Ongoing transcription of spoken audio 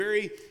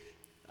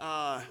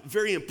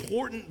very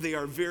important. They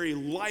are very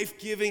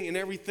life-giving and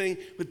everything.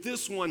 But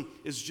this one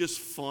is just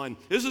fun.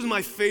 This is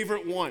my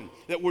favorite one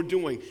that we're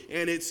doing.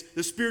 And it's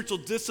the spiritual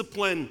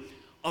discipline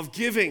of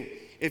giving.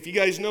 If you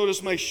guys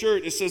notice my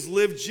shirt, it says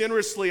live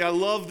generously. I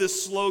love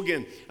this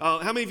slogan.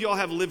 How many of y'all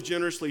have live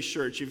generously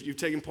shirts? You've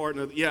taken part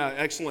in it. Yeah,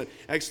 excellent.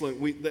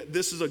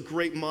 This is a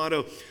great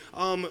motto.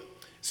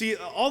 See,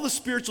 all the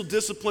spiritual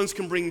disciplines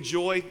can bring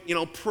joy.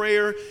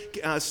 Prayer,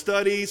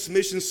 study,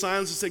 submission,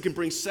 silence, they can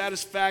bring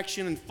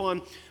satisfaction and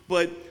fun.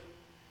 But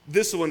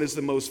this one is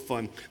the most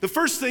fun. The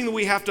first thing that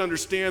we have to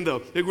understand, though,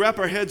 to wrap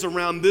our heads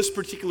around this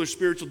particular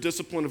spiritual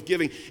discipline of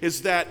giving,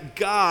 is that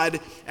God,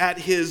 at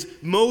his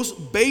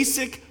most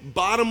basic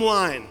bottom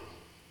line,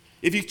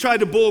 if you try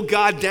to boil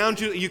God down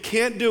to it, you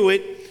can't do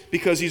it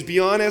because he's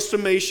beyond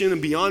estimation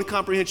and beyond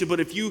comprehension. But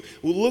if you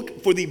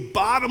look for the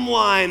bottom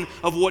line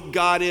of what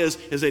God is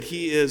that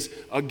he is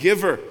a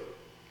giver.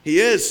 He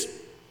is.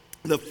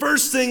 The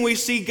first thing we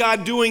see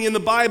God doing in the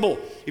Bible,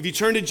 if you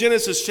turn to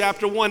Genesis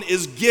chapter 1,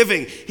 is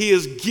giving. He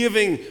is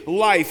giving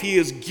life. He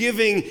is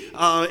giving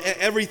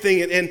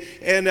everything.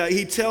 And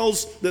he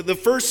tells the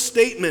first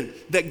statement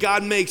that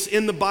God makes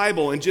in the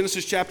Bible, in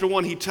Genesis chapter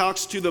 1, he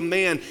talks to the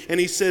man and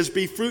he says,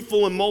 be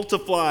fruitful and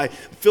multiply,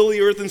 fill the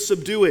earth and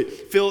subdue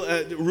it,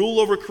 rule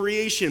over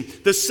creation.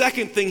 The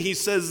second thing he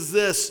says is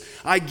this,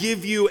 I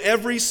give you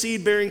every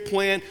seed-bearing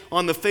plant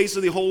on the face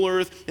of the whole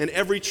earth and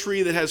every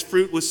tree that has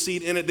fruit with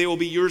seed in it, they will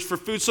be yours for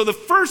food. So the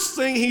first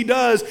thing he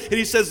does, and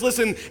he says,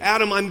 listen,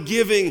 Adam, I'm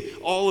giving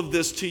all of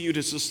this to you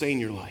to sustain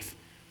your life.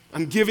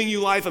 I'm giving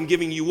you life. I'm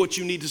giving you what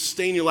you need to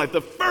sustain your life.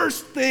 The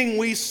first thing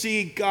we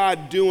see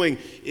God doing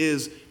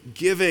is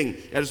giving.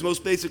 At its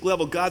most basic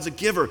level, God's a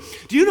giver.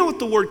 Do you know what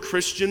the word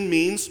Christian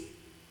means?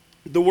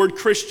 The word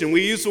Christian.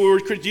 We use the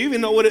word Christian. Do you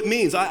even know what it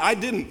means? I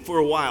didn't for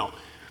a while.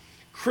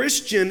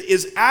 Christian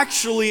is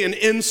actually an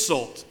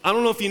insult. I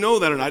don't know if you know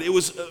that or not. It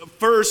was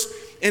first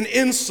an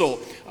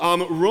insult.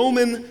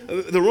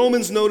 The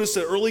Romans noticed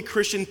that early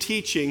Christian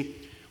teaching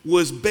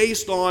was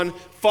based on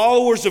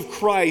followers of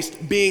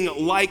Christ being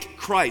like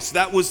Christ.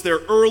 That was their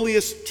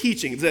earliest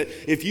teaching, that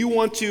if you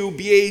want to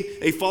be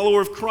a follower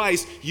of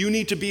Christ, you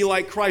need to be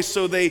like Christ.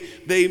 So they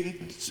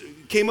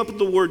came up with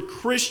the word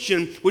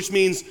Christian, which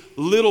means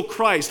little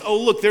Christ. Oh,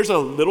 look, there's a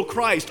little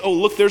Christ. Oh,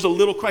 look, there's a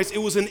little Christ. It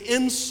was an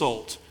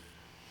insult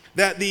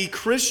that the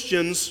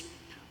Christians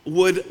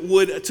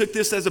would took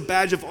this as a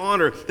badge of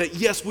honor, that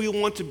yes, we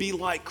want to be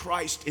like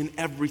Christ in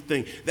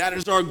everything. That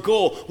is our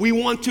goal. We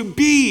want to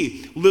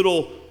be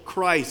little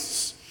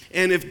Christs.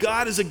 And if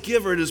God is a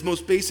giver at his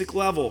most basic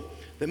level,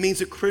 that means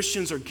that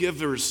Christians are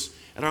givers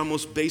at our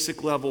most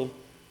basic level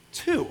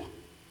too.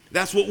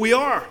 That's what we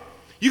are.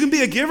 You can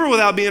be a giver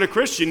without being a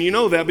Christian, you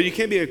know that, but you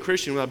can't be a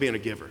Christian without being a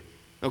giver.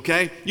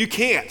 Okay? You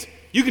can't.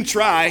 You can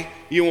try,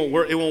 it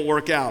won't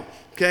work out.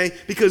 Okay?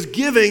 Because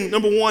giving,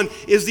 number one,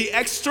 is the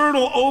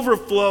external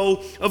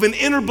overflow of an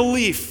inner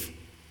belief.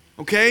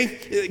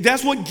 Okay?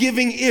 That's what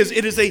giving is.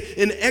 It is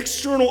an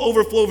external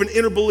overflow of an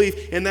inner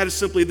belief, and that is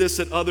simply this,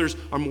 that others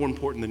are more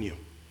important than you.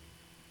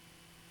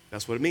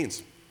 That's what it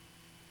means.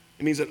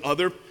 It means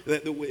that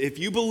if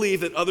you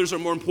believe that others are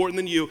more important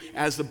than you,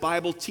 as the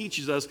Bible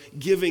teaches us,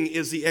 giving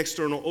is the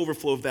external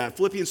overflow of that.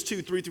 Philippians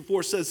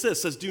 2:3-4 says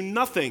this, says, do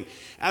nothing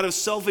out of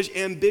selfish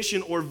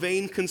ambition or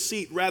vain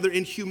conceit. Rather,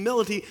 in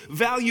humility,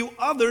 value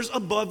others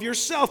above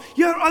yourself.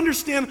 You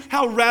understand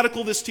how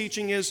radical this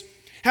teaching is?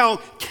 How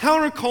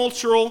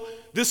countercultural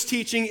this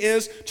teaching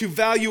is, to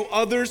value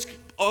others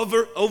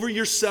over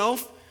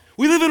yourself?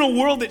 We live in a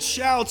world that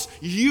shouts,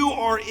 you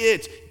are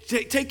it.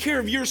 Take care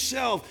of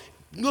yourself.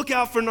 Look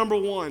out for number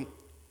one.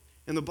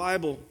 And the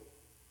Bible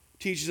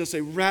teaches us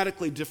a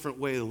radically different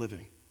way of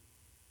living.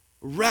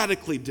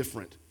 Radically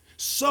different.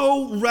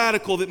 So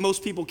radical that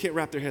most people can't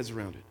wrap their heads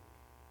around it.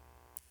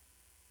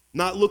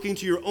 Not looking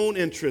to your own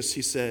interests,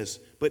 he says,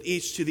 but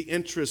each to the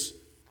interests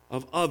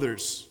of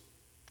others.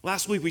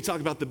 Last week we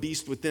talked about the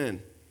beast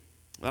within.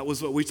 That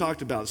was what we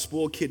talked about.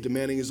 Spoiled kid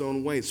demanding his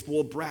own way.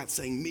 Spoiled brat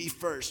saying, me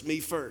first, me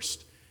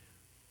first.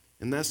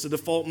 And that's the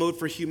default mode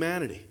for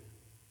humanity.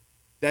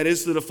 That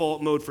is the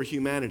default mode for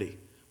humanity.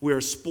 We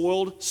are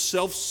spoiled,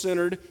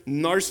 self-centered,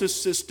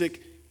 narcissistic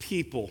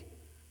people,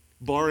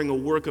 barring a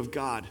work of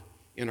God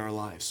in our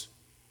lives.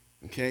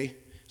 Okay?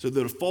 So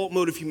the default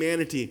mode of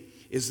humanity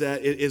is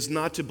that it is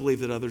not to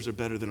believe that others are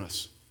better than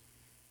us.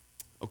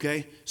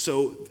 Okay?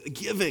 So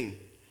giving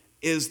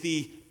is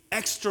the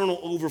external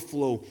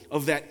overflow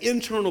of that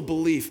internal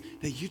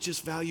belief that you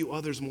just value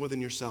others more than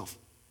yourself.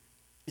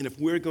 And if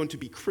we're going to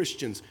be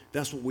Christians,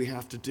 that's what we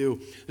have to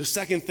do. The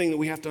second thing that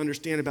we have to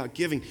understand about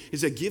giving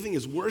is that giving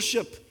is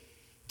worship.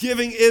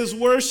 Giving is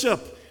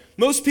worship.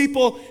 Most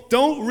people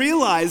don't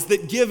realize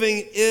that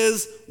giving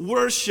is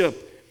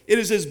worship.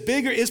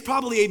 It's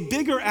probably a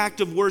bigger act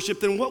of worship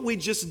than what we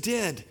just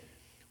did.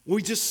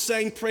 We just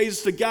sang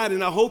praise to God,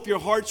 and I hope your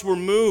hearts were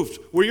moved.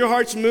 Were your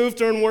hearts moved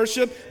during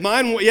worship?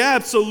 Mine were, yeah,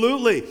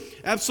 absolutely.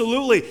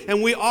 Absolutely.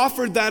 And we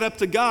offered that up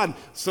to God.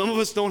 Some of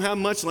us don't have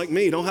much, like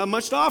me, don't have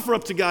much to offer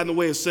up to God in the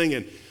way of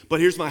singing. But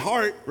here's my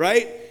heart,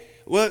 right?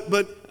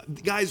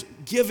 But guys,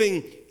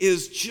 giving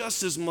is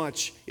just as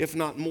much, if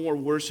not more,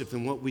 worship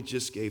than what we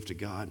just gave to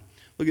God.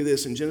 Look at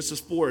this in Genesis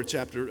 4,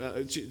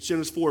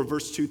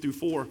 verse 2 through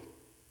 4.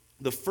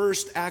 The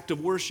first act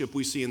of worship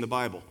we see in the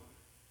Bible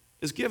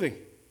is giving.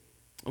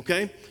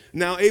 Okay?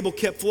 Now Abel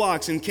kept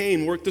flocks, and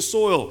Cain worked the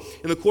soil.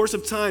 In the course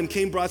of time,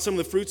 Cain brought some of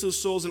the fruits of the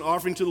soil as an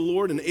offering to the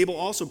Lord, and Abel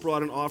also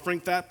brought an offering,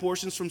 fat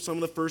portions from some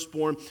of the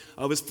firstborn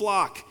of his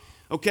flock.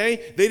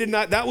 Okay?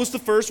 That was the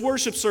first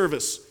worship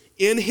service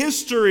in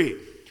history,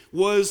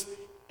 was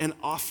an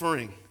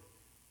offering.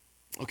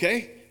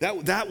 Okay?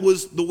 That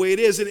was the way it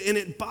is. And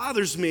it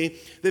bothers me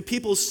that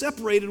people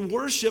separated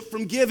worship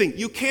from giving.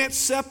 You can't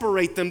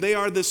separate them. They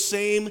are the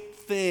same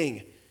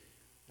thing.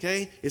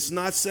 Okay? It's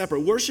not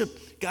separate.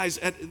 Worship, guys,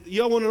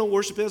 y'all want to know what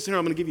worship is? Here,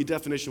 I'm going to give you a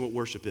definition of what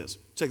worship is.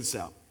 Check this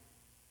out.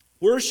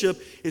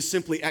 Worship is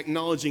simply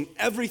acknowledging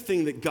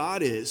everything that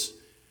God is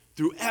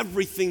through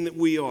everything that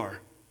we are.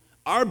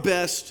 Our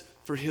best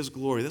for His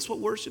glory. That's what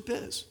worship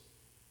is.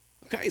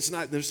 Okay, it's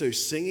not necessarily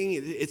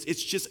singing.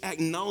 It's just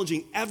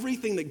acknowledging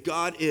everything that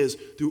God is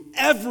through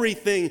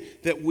everything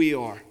that we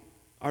are.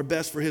 Our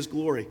best for His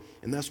glory.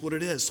 And that's what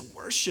it is. So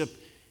worship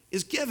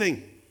is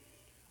giving.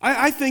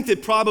 I think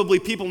that probably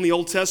people in the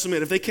Old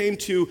Testament, if they came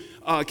to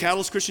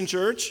Catalyst Christian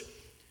Church,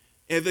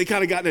 if they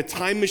kind of got in a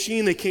time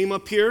machine, they came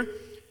up here,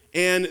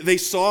 and they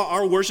saw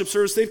our worship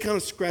service, they'd kind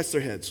of scratch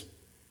their heads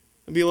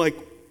and be like,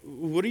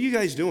 what are you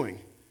guys doing?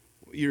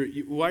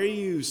 Why are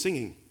you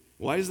singing?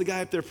 Why is the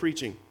guy up there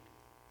preaching?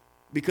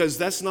 Because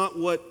that's not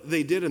what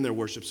they did in their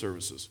worship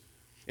services.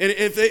 And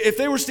if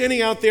they were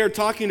standing out there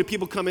talking to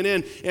people coming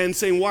in and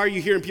saying, why are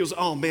you here? And people say,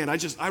 oh man,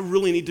 I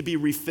really need to be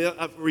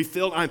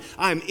refilled.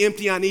 I'm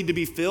empty, I need to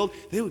be filled.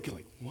 They would go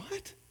like,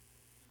 what?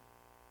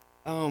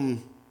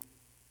 Man,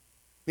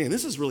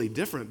 this is really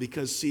different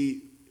because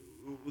see,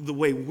 the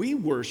way we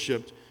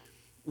worshiped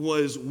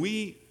was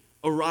we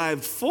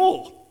arrived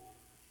full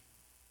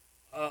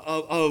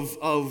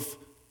of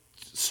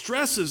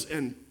stresses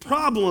and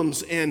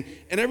problems and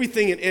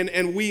everything,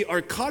 and we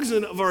are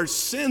cognizant of our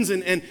sins,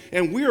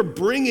 and we are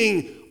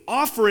bringing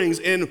offerings,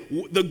 and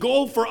the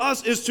goal for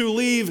us is to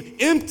leave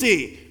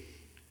empty.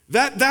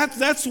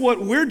 That's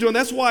what we're doing.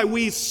 That's why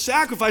we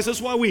sacrifice.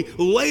 That's why we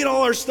laid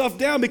all our stuff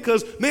down,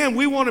 because, man,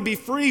 we want to be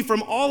free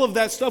from all of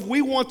that stuff.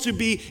 We want to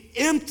be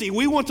empty.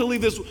 We want to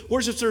leave this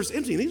worship service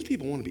empty. And these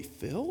people want to be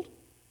filled?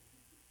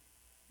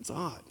 It's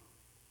odd.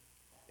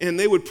 And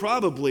they would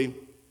probably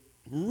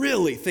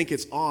really think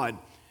it's odd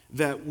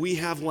that we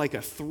have like a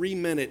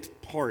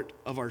 3-minute part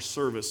of our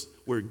service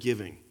where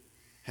giving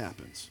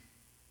happens.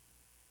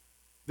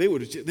 They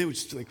would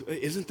just think,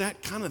 isn't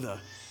that kind of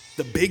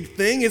the big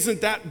thing?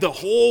 Isn't that the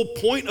whole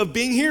point of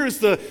being here is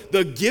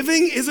the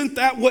giving? Isn't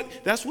that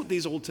that's what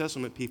these Old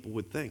Testament people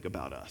would think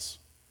about us.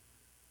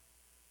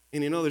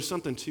 And there's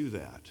something to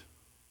that,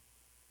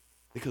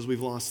 because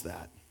we've lost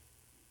that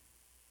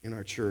in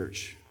our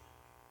church.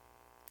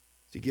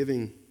 See,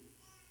 giving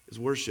is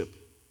worship.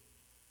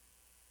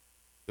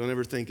 Don't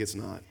ever think it's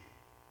not.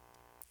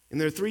 And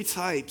there are 3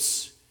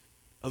 types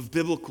of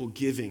biblical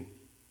giving.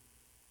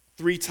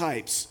 3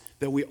 types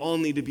that we all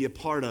need to be a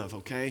part of,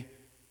 okay?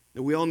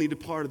 That we all need to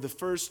be part of. The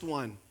first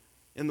one,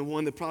 and the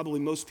one that probably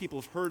most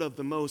people have heard of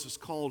the most, is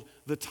called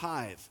the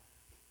tithe.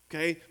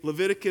 Okay?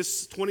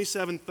 Leviticus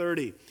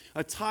 27:30.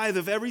 A tithe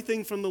of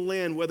everything from the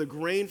land, whether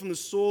grain from the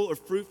soil or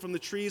fruit from the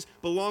trees,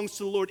 belongs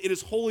to the Lord. It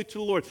is holy to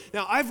the Lord.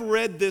 Now, I've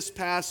read this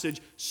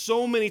passage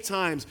so many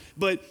times,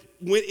 but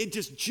when it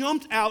just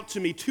jumped out to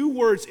me, 2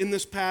 words in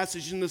this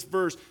passage, in this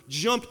verse,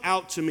 jumped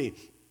out to me.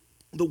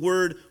 The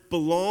word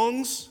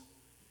belongs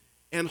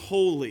and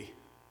holy.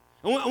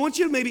 I want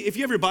you to maybe, if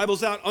you have your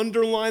Bibles out,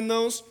 underline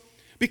those,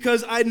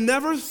 because I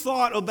never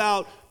thought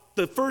about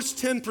the first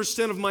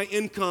 10% of my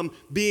income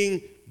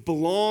being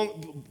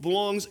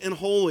belongs and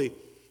holy.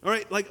 All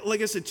right,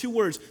 like I said, 2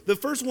 words. The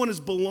first one is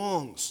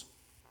belongs.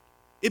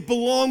 It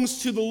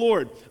belongs to the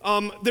Lord.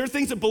 There are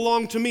things that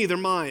belong to me. They're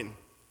mine.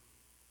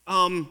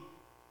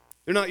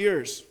 They're not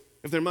yours.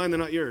 If they're mine, they're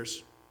not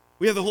yours.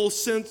 We have the whole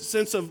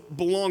sense of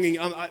belonging.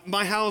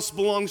 My house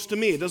belongs to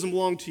me. It doesn't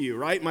belong to you,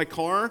 right? My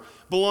car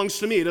belongs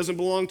to me. It doesn't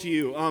belong to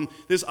you.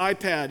 This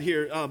iPad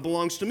here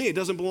belongs to me. It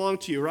doesn't belong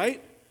to you,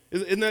 right?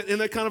 Isn't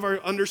that kind of our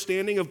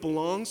understanding of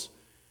belongs?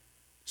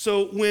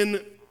 So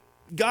when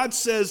God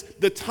says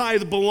the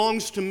tithe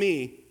belongs to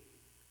me,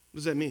 what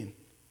does that mean?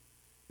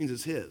 It means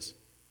it's His.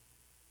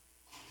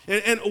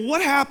 And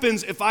what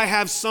happens if I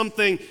have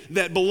something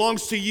that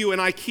belongs to you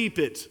and I keep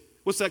it?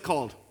 What's that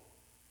called?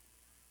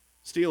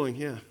 Stealing,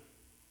 yeah.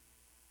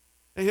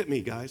 It hit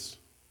me, guys.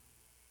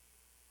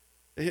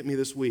 It hit me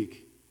this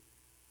week.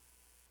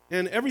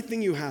 And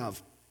everything you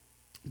have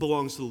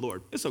belongs to the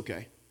Lord. It's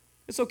okay.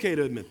 It's okay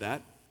to admit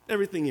that.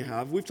 Everything you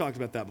have. We've talked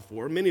about that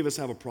before. Many of us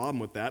have a problem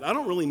with that. I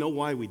don't really know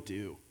why we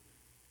do.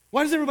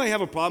 Why does everybody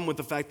have a problem with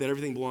the fact that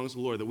everything belongs to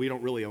the Lord, that we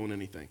don't really own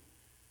anything?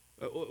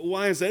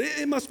 Why is that?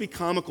 It must be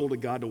comical to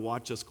God to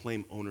watch us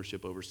claim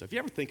ownership over stuff. You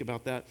ever think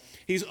about that?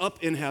 He's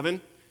up in heaven,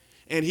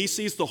 and He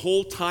sees the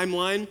whole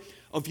timeline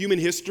of human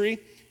history,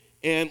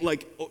 And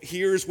like,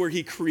 here's where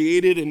he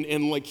created,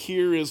 and like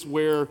here is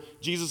where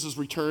Jesus is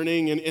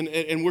returning,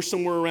 and we're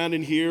somewhere around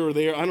in here or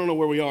there. I don't know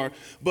where we are,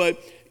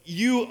 but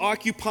you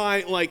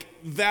occupy like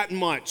that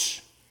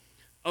much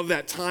of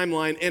that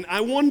timeline. And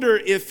I wonder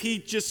if he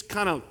just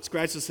kind of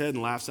scratches his head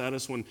and laughs at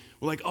us when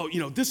we're like,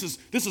 oh, this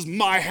is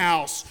my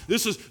house.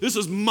 This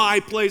is my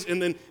place. And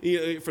then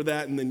for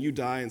that, and then you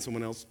die and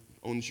someone else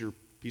owns your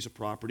piece of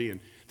property, and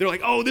they're like,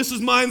 oh, this is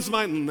mine,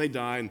 and they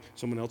die, and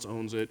someone else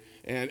owns it.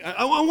 And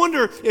I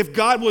wonder if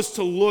God was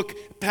to look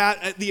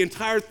at the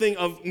entire thing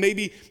of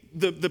maybe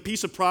the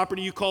piece of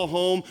property you call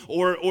home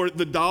or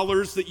the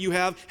dollars that you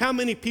have, how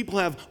many people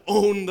have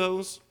owned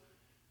those?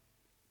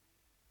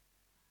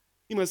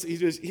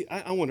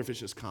 I wonder if it's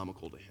just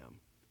comical to him.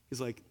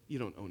 He's like, you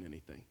don't own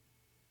anything.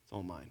 It's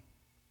all mine.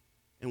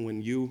 And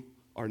when you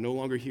are no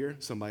longer here,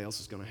 somebody else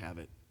is going to have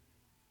it.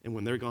 And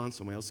when they're gone,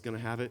 somebody else is going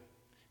to have it.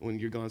 When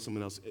you're gone,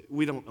 someone else.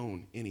 We don't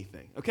own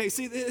anything. Okay,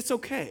 see, it's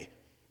okay.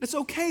 It's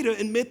okay to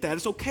admit that.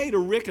 It's okay to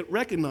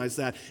recognize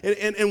that.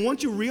 And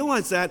once you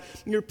realize that,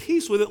 and you're at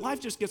peace with it, life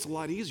just gets a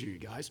lot easier, you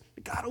guys.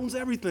 God owns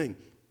everything.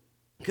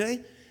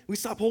 Okay? We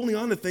stop holding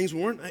on to things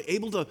we weren't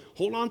able to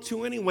hold on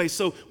to anyway.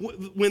 So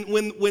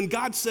when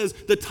God says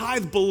the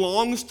tithe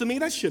belongs to me,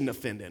 that shouldn't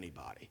offend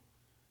anybody.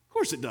 Of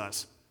course it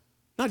does.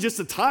 Not just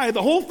the tithe,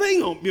 the whole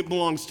thing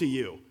belongs to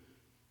you.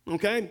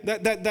 Okay?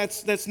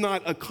 That's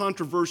not a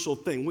controversial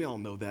thing. We all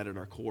know that at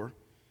our core.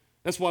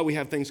 That's why we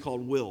have things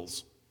called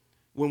wills.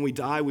 When we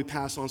die, we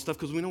pass on stuff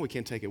because we know we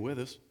can't take it with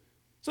us.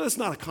 So that's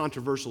not a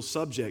controversial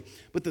subject.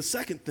 But the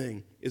second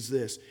thing is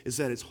this, is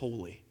that it's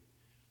holy.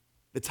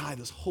 The tithe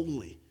is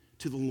holy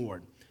to the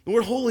Lord. The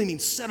word holy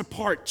means set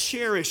apart,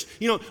 cherished.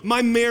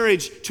 My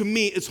marriage to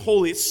me is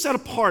holy. It's set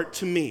apart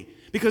to me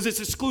because it's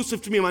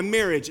exclusive to me. My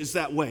marriage is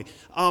that way.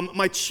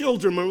 My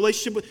children, my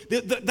relationship,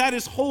 that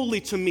is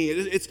holy to me.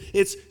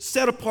 It's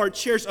set apart,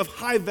 cherished, of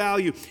high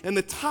value. And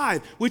the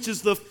tithe, which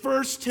is the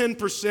first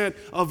 10%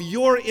 of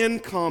your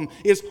income,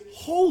 is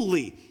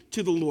holy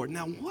to the Lord.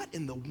 Now, what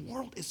in the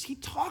world is he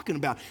talking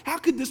about? How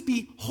could this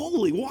be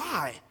holy?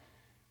 Why?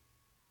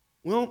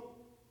 Well,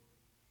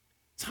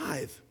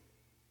 tithe,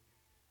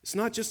 it's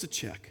not just a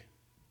check.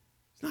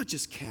 It's not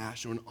just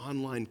cash or an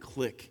online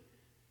click.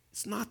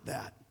 It's not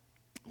that.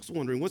 I was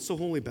wondering, what's so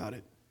holy about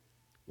it?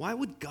 Why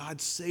would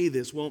God say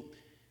this? Well,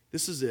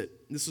 this is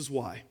it. This is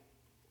why.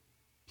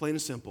 Plain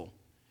and simple.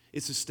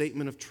 It's a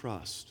statement of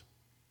trust.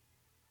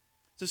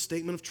 It's a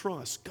statement of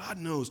trust. God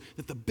knows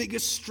that the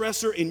biggest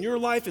stressor in your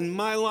life, in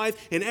my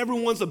life, and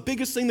everyone's, the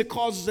biggest thing that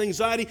causes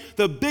anxiety,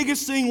 the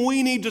biggest thing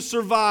we need to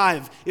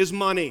survive is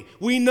money.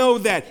 We know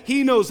that.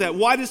 He knows that.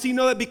 Why does he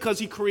know that? Because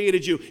he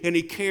created you and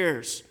he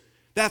cares.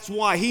 That's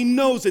why. He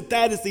knows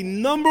that is the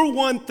number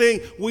one thing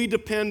we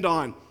depend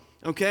on.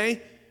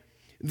 Okay?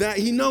 That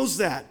he knows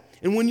that.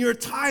 And when you're a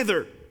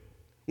tither,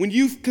 when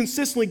you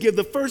consistently give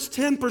the first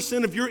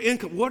 10% of your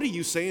income, what are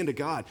you saying to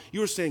God?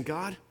 You are saying,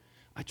 God,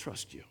 I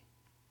trust you.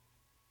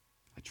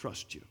 I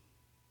trust you.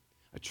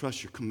 I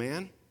trust your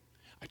command.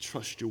 I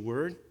trust your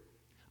word.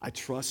 I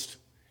trust,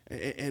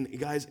 and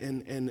guys,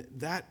 and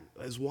that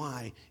is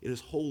why it is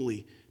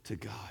holy to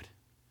God.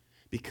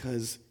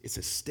 Because it's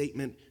a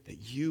statement that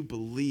you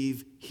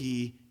believe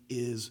he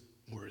is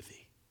worthy.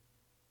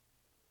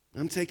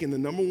 I'm taking the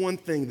number one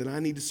thing that I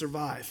need to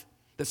survive,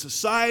 that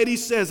society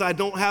says I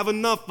don't have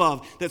enough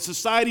of, that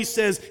society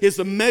says is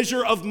the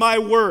measure of my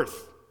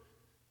worth,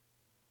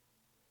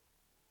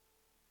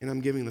 and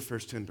I'm giving the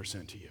first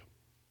 10% to you.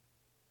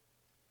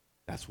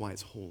 That's why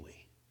it's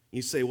holy.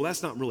 You say, well,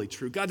 that's not really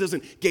true. God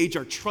doesn't gauge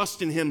our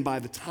trust in him by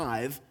the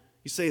tithe.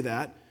 You say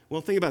that.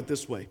 Well, think about it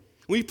this way.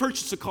 When you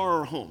purchase a car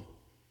or a home,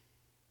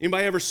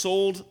 anybody ever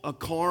sold a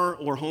car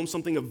or home,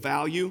 something of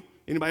value?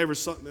 Anybody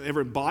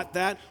ever bought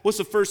that? What's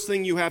the first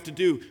thing you have to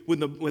do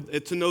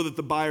to know that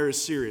the buyer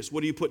is serious?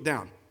 What do you put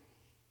down?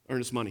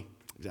 Earnest money.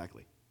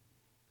 Exactly.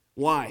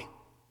 Why?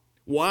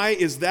 Why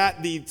is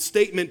that the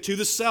statement to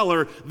the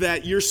seller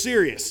that you're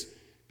serious?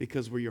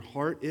 Because where your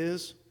heart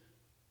is,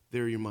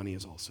 there your money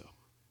is also.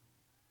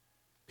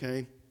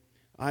 Okay?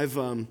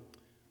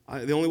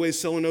 The only way a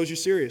seller knows you're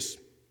serious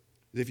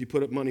is if you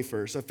put up money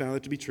first. I found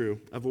that to be true.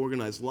 I've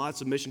organized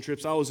lots of mission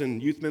trips. I was in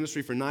youth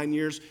ministry for 9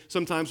 years.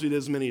 Sometimes we did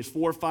as many as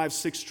 4, 5,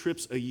 6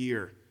 trips a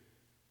year.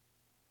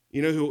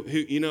 You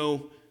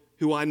know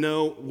who I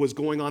know was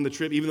going on the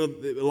trip, even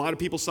though a lot of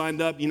people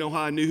signed up. You know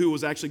how I knew who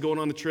was actually going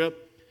on the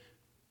trip?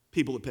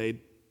 People that paid.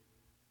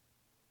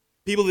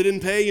 People that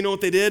didn't pay, you know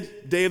what they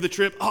did? Day of the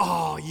trip,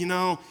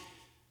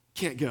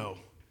 can't go.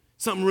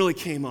 Something really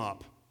came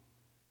up.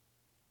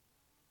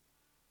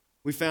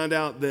 We found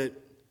out that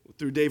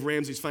through Dave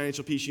Ramsey's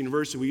Financial Peace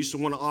University, we used to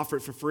want to offer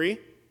it for free,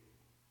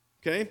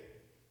 okay?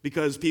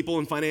 Because people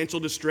in financial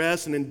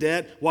distress and in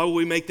debt, why would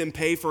we make them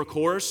pay for a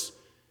course?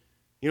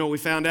 You know what we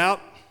found out?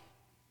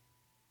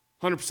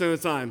 100% of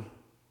the time,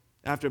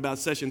 after about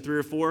session 3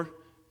 or 4,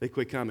 they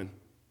quit coming.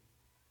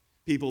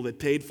 People that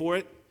paid for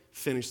it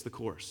finished the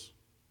course.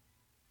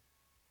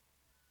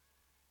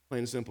 Plain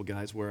and simple,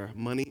 guys, where our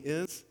money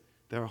is,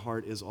 their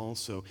heart is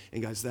also.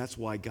 And guys, that's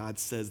why God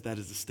says that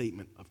is a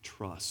statement of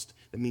trust.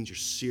 That means you're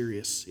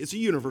serious. It's a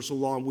universal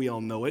law, and we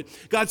all know it.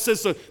 God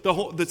says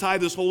the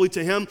tithe is holy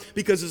to him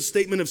because it's a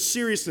statement of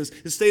seriousness.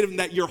 It's a statement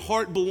that your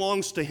heart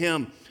belongs to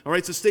him. All right,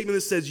 it's a statement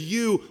that says,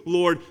 you,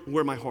 Lord,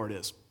 where my heart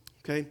is.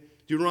 Okay?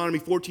 Deuteronomy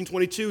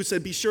 14:22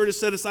 said, be sure to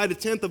set aside a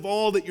tenth of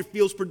all that your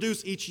fields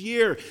produce each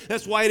year.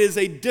 That's why it is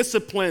a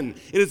discipline.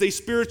 It is a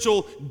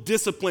spiritual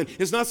discipline.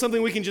 It's not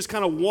something we can just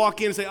kind of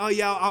walk in and say, oh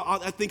yeah,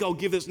 I think I'll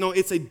give this. No,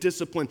 it's a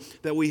discipline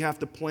that we have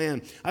to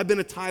plan. I've been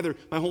a tither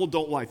my whole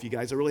adult life, you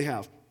guys. I really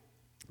have.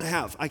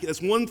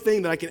 That's one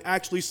thing that I can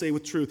actually say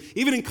with truth.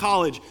 Even in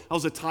college, I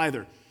was a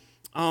tither.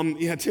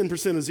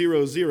 10% of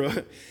zero is zero.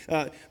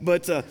 Now,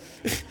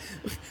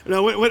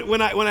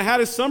 when I had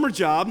a summer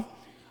job,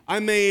 I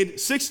made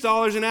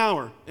 $6 an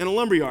hour in a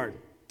lumberyard.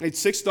 I made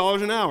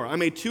 $6 an hour. I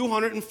made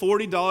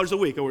 $240 a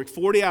week. I worked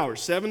 40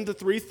 hours, 7 to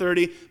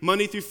 3:30,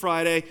 Monday through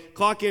Friday,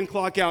 clock in,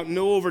 clock out,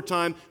 no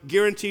overtime,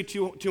 guaranteed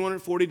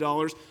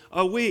 $240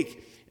 a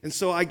week. And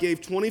so I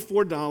gave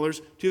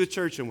 $24 to the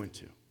church I went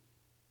to.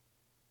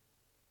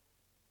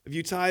 Of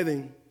you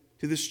tithing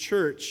to this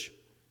church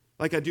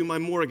like I do my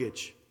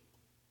mortgage.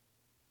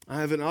 I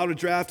have an auto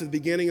draft at the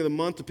beginning of the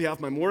month to pay off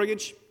my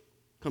mortgage.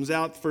 Comes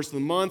out the first of the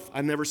month.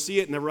 I never see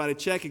it, never write a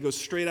check. It goes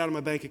straight out of my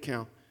bank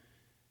account.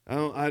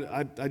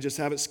 I just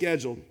have it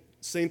scheduled.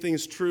 Same thing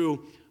is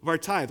true of our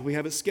tithe. We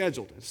have it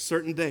scheduled at a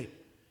certain date.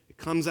 It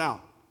comes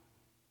out.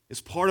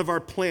 It's part of our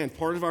plan,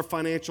 part of our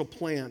financial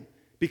plan,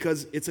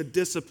 because it's a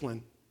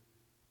discipline.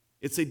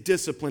 It's a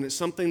discipline. It's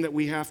something that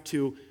we have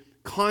to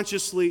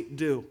consciously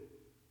do.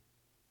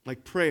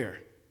 Like prayer,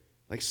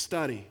 like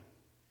study.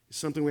 It's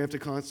something we have to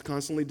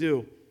constantly do.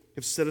 You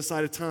have to set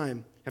aside a time.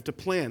 You have to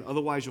plan,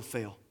 otherwise you'll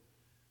fail.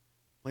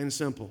 Plain and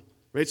simple.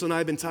 Rachel and I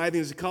have been tithing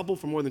as a couple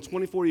for more than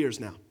 24 years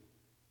now.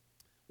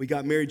 We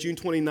got married June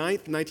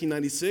 29th,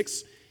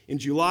 1996. In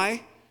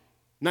July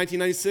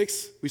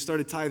 1996, we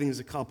started tithing as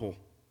a couple.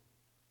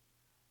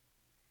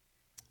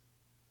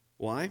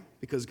 Why?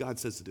 Because God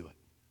says to do it.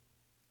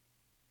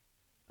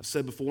 I've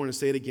said before and I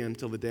say it again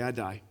until the day I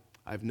die,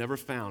 I've never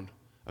found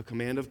a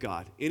command of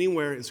God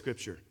anywhere in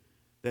Scripture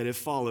that if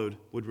followed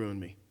would ruin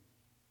me.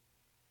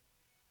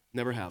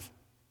 Never have.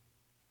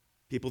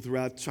 People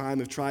throughout time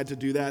have tried to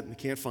do that and they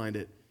can't find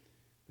it.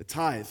 The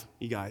tithe,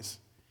 you guys,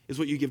 is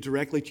what you give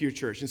directly to your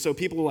church. And so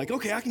people are like,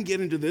 okay, I can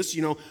get into this,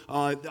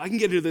 I can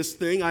get into this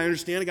thing. I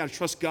understand. I got to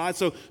trust God.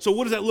 So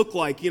what does that look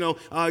like?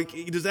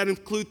 Does that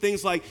include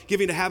things like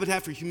giving to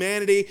Habitat for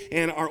Humanity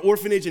and our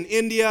orphanage in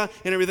India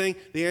and everything?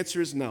 The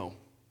answer is no.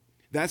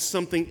 That's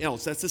something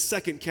else. That's the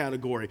second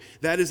category.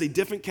 That is a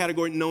different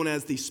category known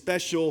as the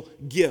special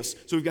gifts.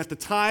 So we've got the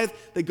tithe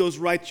that goes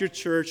right to your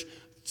church.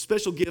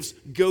 Special gifts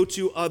go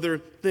to other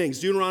things.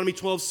 Deuteronomy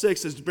 12:6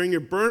 says to bring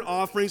your burnt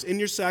offerings and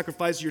your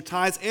sacrifices, your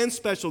tithes and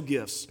special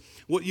gifts,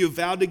 what you have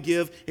vowed to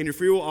give, and your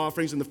freewill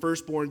offerings and the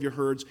firstborn of your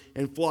herds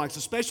and flocks.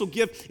 A special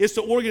gift is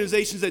to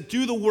organizations that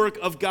do the work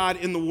of God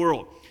in the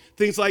world.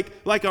 Things like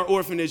our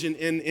orphanage in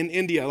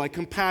India, like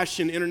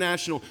Compassion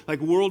International, like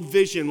World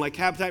Vision, like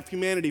Habitat for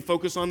Humanity,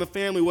 Focus on the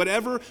Family,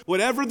 whatever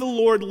the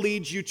Lord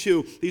leads you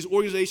to, these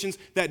organizations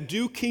that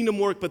do kingdom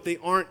work, but they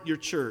aren't your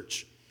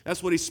church.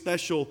 That's what a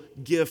special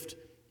gift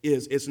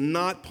is. It's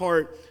not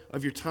part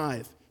of your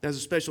tithe. That's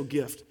a special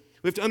gift.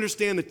 We have to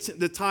understand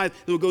the tithe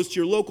that goes to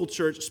your local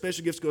church.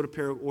 Special gifts go to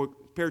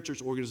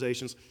parachurch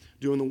organizations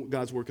doing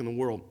God's work in the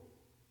world.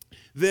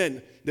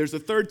 Then there's the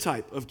third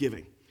type of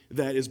giving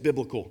that is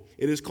biblical.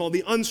 It is called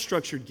the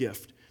unstructured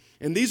gift.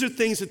 And these are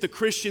things that the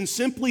Christian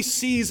simply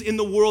sees in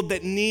the world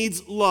that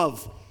needs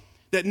love,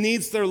 that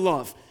needs their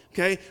love.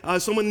 Okay?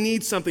 Someone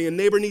needs something. A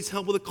neighbor needs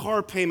help with a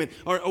car payment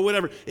or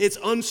whatever. It's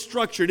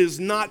unstructured. It is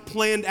not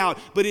planned out.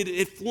 But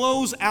it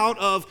flows out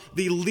of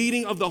the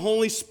leading of the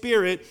Holy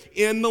Spirit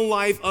in the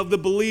life of the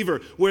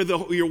believer, where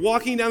you're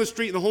walking down the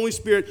street and the Holy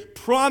Spirit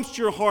prompts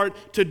your heart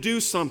to do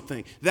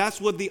something.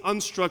 That's what the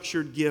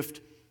unstructured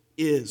gift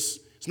is.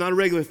 It's not a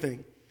regular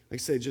thing. Like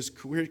I said, just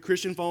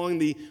Christian following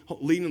the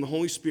leading of the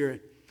Holy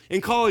Spirit.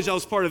 In college, I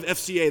was part of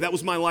FCA. That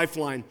was my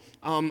lifeline.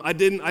 I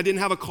didn't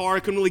have a car. I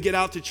couldn't really get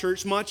out to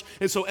church much,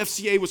 and so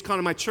FCA was kind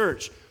of my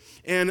church.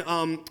 And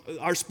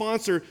our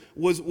sponsor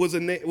was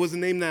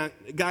a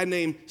guy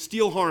named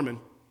Steele Harmon.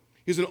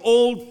 He was an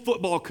old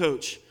football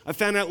coach. I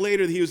found out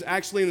later that he was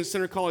actually in the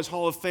Center College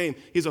Hall of Fame.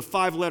 He's a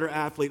 5-letter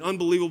athlete,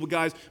 unbelievable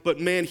guys. But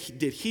man,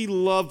 did he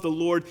love the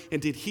Lord,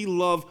 and did he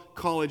love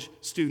college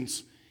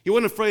students? He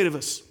wasn't afraid of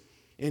us.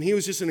 And he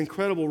was just an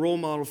incredible role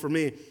model for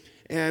me.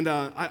 And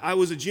I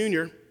was a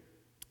junior.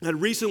 I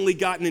had recently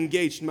gotten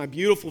engaged to my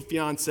beautiful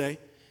fiance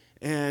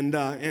and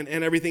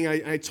everything.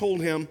 I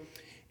told him.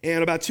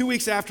 And about 2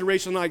 weeks after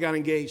Rachel and I got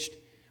engaged,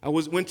 I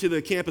went to the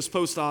campus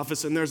post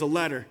office, and there's a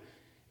letter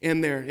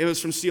in there. It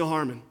was from Steele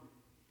Harmon.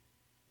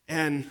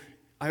 And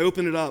I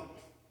opened it up,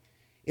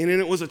 and in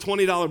it was a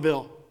 $20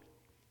 bill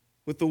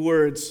with the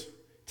words,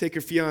 "Take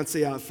your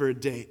fiance out for a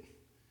date.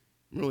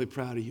 I'm really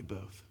proud of you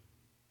both.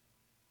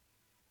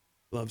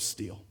 Love,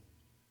 Steele."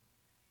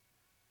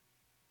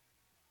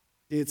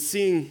 It's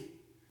seeing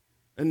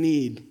a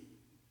need,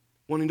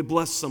 wanting to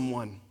bless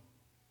someone,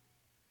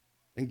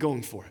 and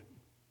going for it.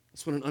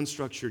 That's what an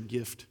unstructured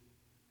gift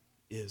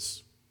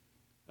is.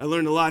 I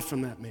learned a lot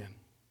from that man.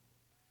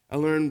 I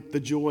learned the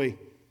joy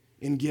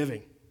in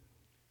giving.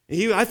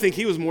 And I think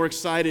he was more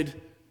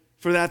excited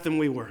for that than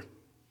we were.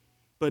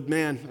 But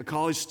man, a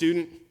college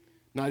student,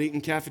 not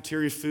eating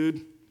cafeteria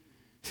food,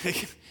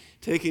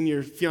 taking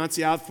your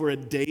fiance out for a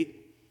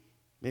date,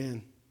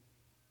 man,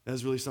 that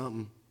was really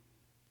something.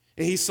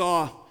 And he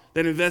saw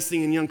that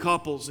investing in young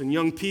couples and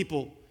young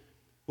people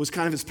was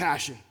kind of his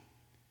passion.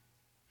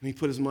 And he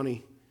put his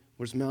money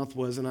where his mouth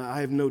was, and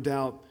I have no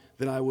doubt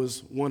that I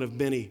was one of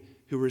many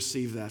who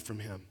received that from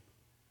him.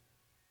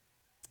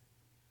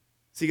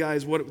 See,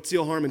 guys, what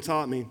C.L. Harmon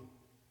taught me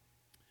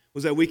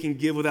was that we can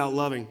give without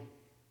loving.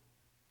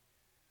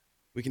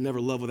 We can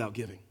never love without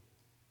giving.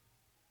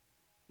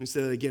 Let me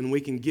say that again. We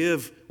can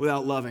give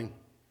without loving.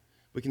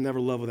 We can never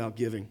love without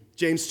giving.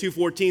 James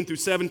 2:14 through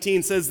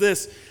 17 says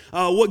this,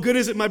 what good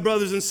is it, my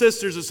brothers and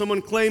sisters, if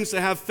someone claims to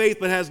have faith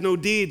but has no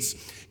deeds?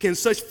 Can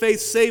such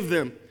faith save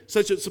them?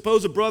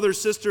 Suppose a brother or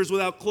sister is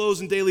without clothes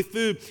and daily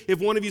food.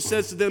 If one of you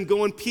says to them,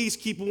 go in peace,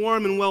 keep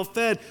warm and well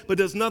fed, but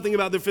does nothing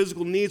about their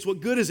physical needs, what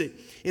good is it?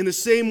 In the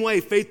same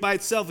way, faith by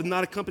itself, if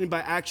not accompanied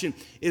by action,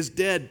 is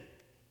dead.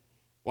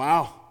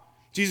 Wow.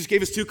 Jesus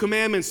gave us 2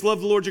 commandments.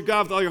 Love the Lord your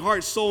God with all your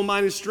heart, soul,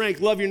 mind, and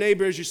strength. Love your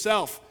neighbor as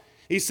yourself.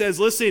 He says,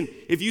 listen,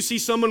 if you see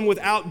someone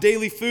without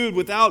daily food,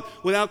 without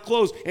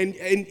clothes, and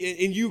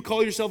you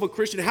call yourself a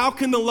Christian, how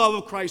can the love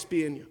of Christ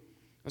be in you?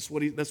 That's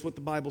what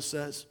the Bible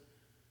says.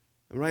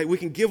 All right? We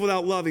can give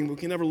without loving, but we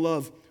can never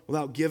love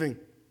without giving.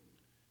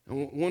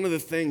 And one of the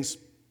things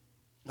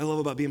I love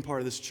about being part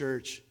of this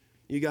church,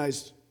 you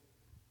guys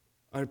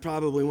are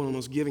probably one of the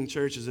most giving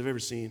churches I've ever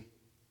seen.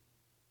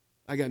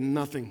 I got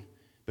nothing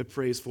but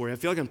praise for you. I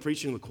feel like I'm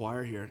preaching to the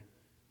choir here.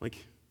 Like,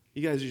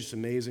 you guys are just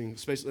amazing.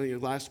 Especially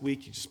last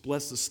week, you just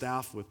blessed the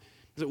staff with.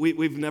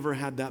 We've never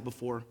had that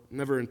before.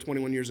 Never in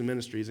 21 years of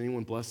ministry has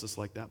anyone blessed us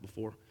like that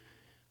before.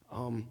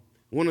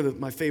 One of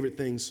my favorite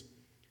things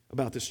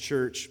about this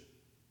church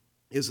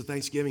is the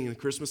Thanksgiving and the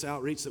Christmas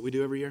outreach that we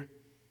do every year.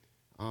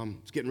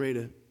 It's getting ready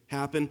to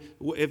happen.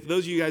 If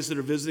those of you guys that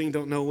are visiting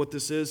don't know what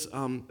this is,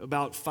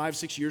 about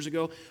 5-6 years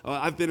ago,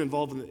 I've been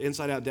involved in the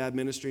Inside Out Dad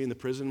ministry in the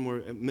prison where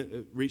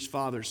it reached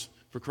fathers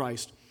for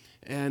Christ.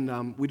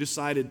 And we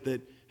decided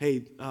that,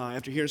 hey,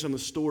 after hearing some of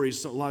the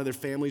stories, a lot of their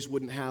families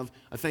wouldn't have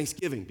a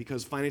Thanksgiving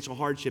because financial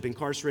hardship,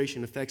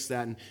 incarceration affects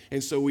that.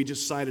 And so we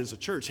decided as a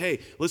church, hey,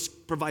 let's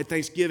provide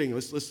Thanksgiving.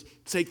 Let's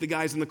take the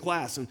guys in the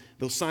class and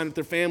they'll sign up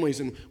their families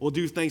and we'll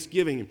do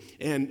Thanksgiving.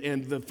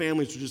 And the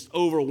families were just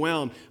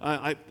overwhelmed.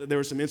 There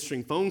were some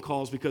interesting phone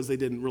calls because they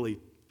didn't really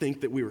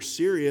think that we were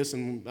serious,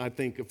 and I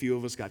think a few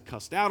of us got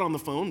cussed out on the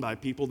phone by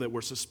people that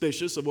were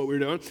suspicious of what we were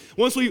doing.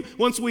 Once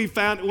they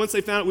found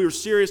out we were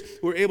serious,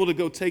 we were able to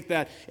go take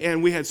that,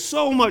 and we had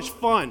so much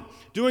fun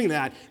doing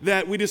that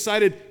we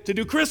decided to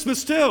do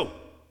Christmas too.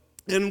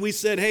 And we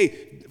said,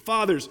 hey,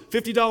 fathers,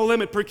 $50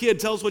 limit per kid.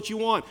 Tell us what you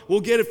want.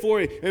 We'll get it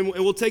for you, and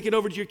we'll take it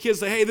over to your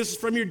kids. Say, hey, this is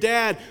from your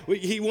dad.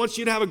 He wants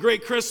you to have a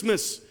great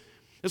Christmas.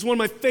 It's one of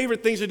my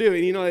favorite things to do.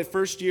 And that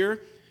first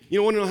year,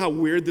 you want to know how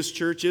weird this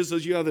church is?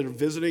 Those of you that are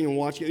visiting and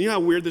watching, you know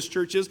how weird this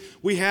church is?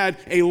 We had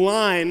a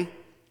line.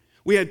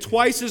 We had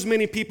twice as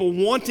many people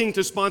wanting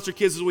to sponsor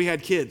kids as we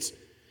had kids.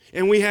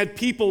 And we had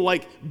people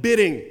like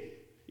bidding,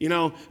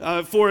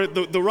 for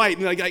the right.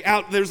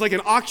 And there's like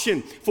an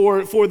auction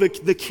for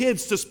the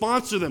kids to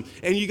sponsor them.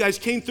 And you guys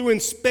came through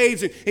in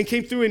spades and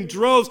came through in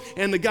droves.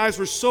 And the guys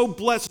were so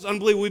blessed. It's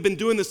unbelievable. We've been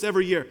doing this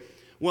every year.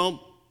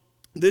 Well,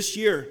 this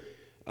year,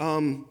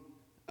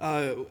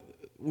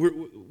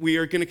 we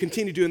are going to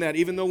continue doing that,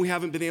 even though we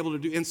haven't been able to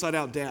do Inside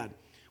Out Dad.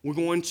 We're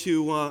going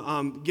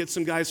to get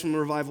some guys from the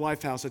Revive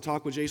Lifehouse. I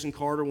talked with Jason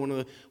Carter, one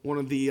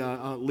of the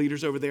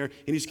leaders over there,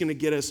 and he's going to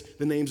get us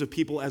the names of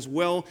people as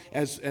well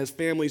as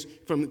families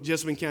from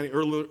Jessamine County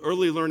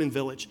Early Learning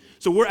Village.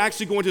 So we're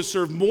actually going to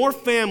serve more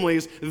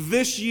families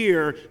this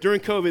year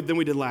during COVID than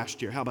we did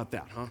last year. How about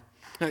that, huh?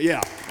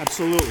 Yeah,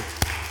 absolutely.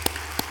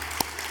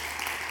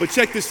 But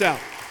check this out.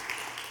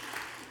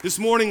 This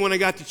morning when I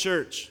got to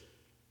church,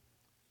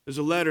 there's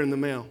a letter in the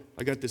mail.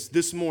 I got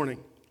this morning.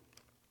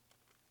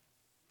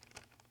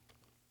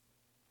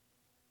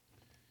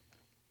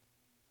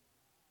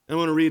 I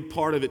want to read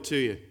part of it to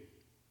you.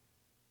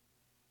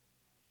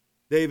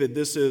 David,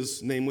 this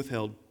is name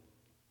withheld.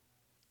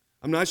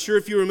 I'm not sure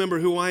if you remember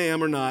who I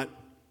am or not,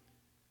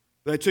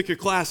 but I took your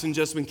class in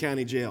Jessamine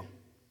County Jail.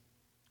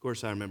 Of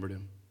course, I remembered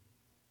him.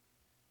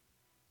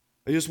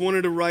 I just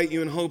wanted to write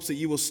you in hopes that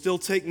you will still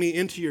take me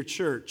into your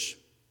church.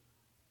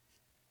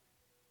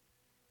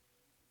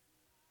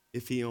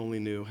 If he only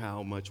knew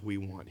how much we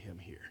want him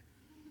here.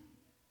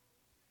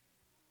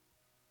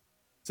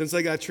 Since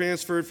I got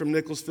transferred from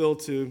Nicholasville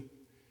to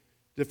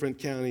different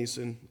counties,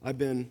 and I've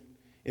been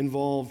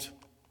involved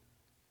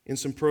in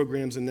some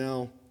programs, and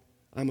now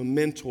I'm a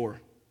mentor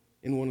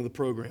in one of the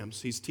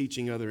programs. He's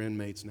teaching other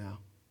inmates now.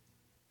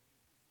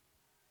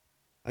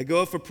 I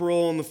go up for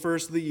parole on the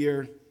first of the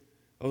year.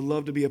 I would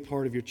love to be a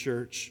part of your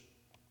church.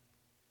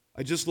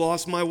 I just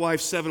lost my wife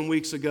 7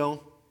 weeks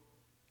ago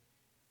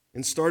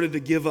and started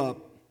to give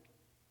up.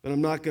 but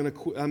I'm not going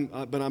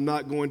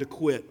to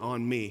quit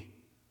on me.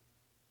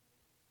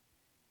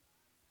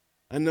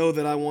 I know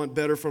that I want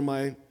better for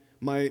my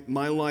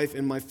life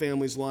and my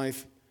family's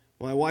life.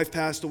 My wife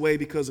passed away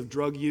because of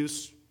drug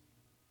use.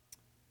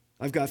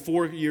 I've got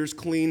 4 years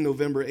clean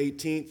November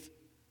 18th.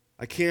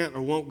 I can't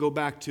or won't go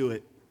back to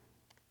it.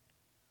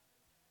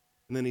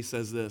 And then he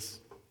says this.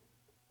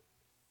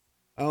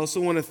 I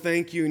also want to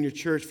thank you and your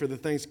church for the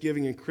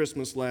Thanksgiving and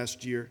Christmas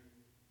last year.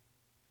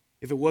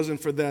 If it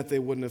wasn't for that, they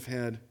wouldn't have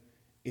had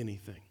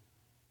anything.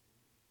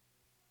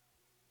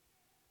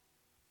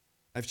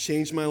 I've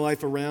changed my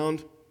life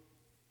around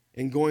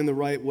and going the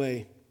right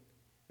way,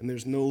 and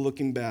there's no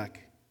looking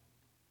back.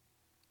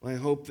 I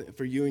hope that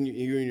for you and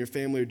your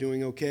family are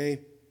doing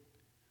okay.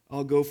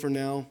 I'll go for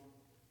now,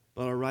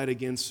 but I'll write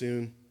again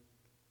soon.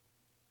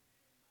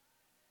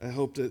 I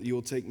hope that you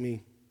will take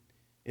me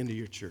into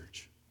your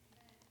church.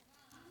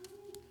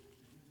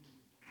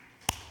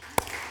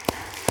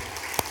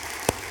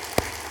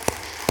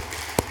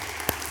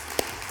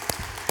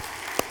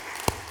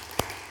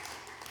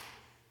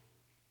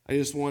 I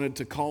just wanted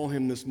to call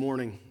him this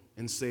morning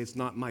and say it's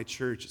not my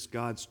church, it's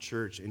God's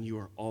church, and you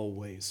are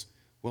always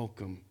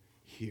welcome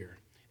here.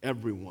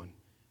 Everyone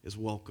is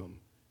welcome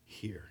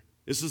here.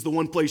 This is the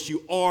one place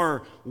you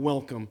are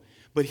welcome.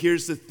 But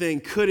here's the thing.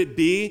 Could it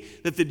be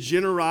that the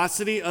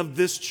generosity of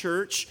this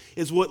church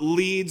is what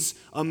leads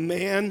a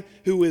man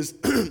who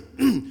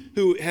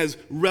has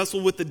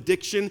wrestled with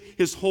addiction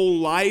his whole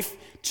life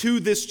to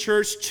this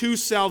church, to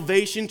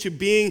salvation, to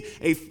being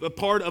a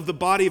part of the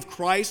body of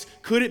Christ?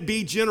 Could it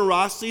be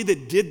generosity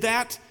that did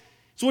that?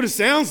 It's what it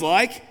sounds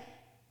like.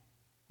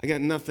 I got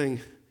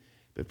nothing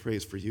but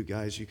praise for you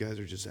guys. You guys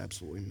are just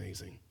absolutely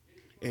amazing.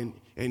 And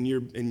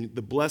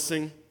the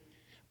blessing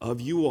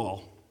of you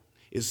all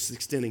is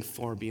extending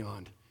far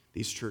beyond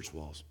these church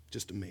walls.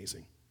 Just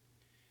amazing.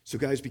 So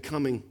guys,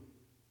 becoming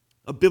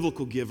a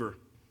biblical giver,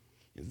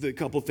 the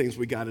couple things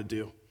we got to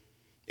do.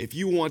 If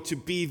you want to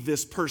be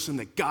this person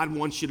that God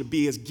wants you to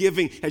be, as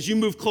giving, as you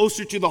move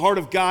closer to the heart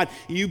of God,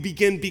 you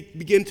begin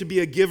to be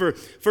a giver.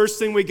 First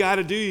thing we got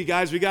to do, you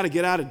guys, we got to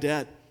get out of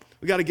debt.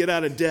 We got to get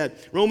out of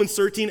debt. Romans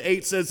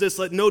 13:8 says this,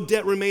 let no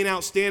debt remain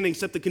outstanding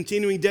except the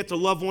continuing debt to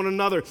love one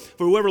another.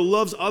 For whoever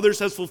loves others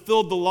has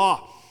fulfilled the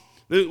law.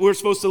 We're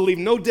supposed to leave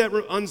no debt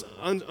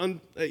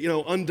undone.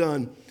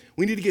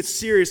 We need to get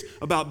serious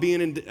about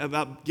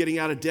getting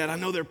out of debt. I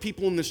know there are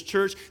people in this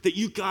church that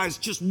you guys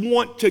just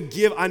want to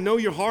give. I know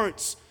your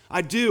hearts.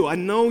 I do. I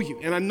know you,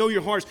 and I know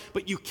your hearts,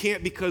 but you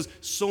can't because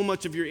so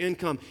much of your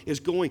income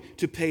is going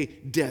to pay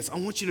debts. I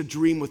want you to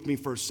dream with me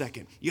for a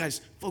second. You guys,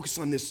 focus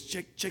on this.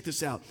 Check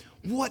this out.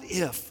 What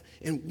if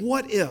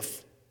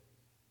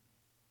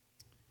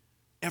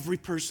every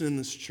person in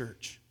this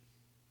church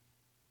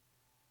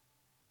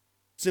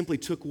simply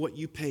took what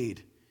you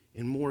paid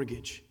in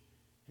mortgage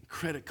and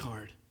credit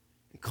card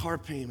and car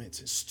payments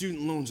and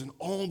student loans and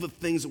all the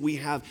things that we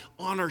have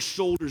on our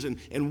shoulders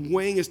and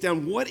weighing us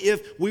down? What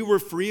if we were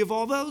free of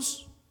all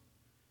those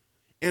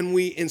and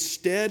we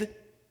instead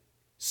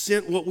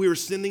sent what we were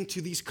sending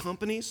to these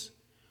companies?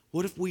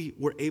 What if we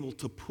were able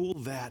to pool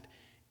that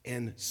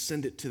and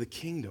send it to the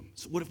kingdom?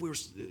 So what if we were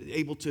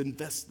able to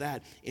invest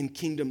that in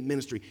kingdom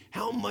ministry?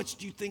 How much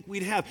do you think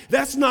we'd have?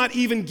 That's not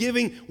even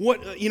giving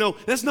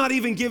that's not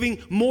even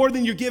giving more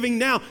than you're giving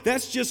now.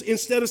 That's just,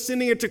 instead of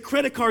sending it to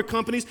credit card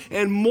companies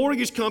and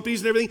mortgage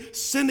companies and everything,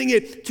 sending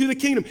it to the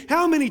kingdom.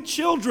 How many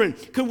children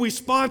could we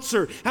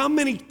sponsor? How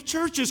many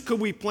churches could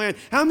we plant?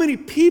 How many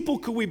people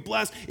could we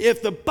bless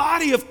if the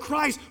body of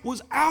Christ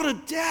was out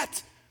of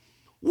debt?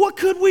 What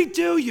could we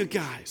do, you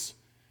guys?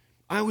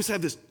 I always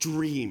have this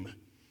dream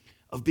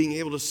of being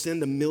able to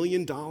send $1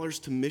 million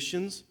to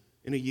missions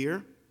in a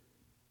year.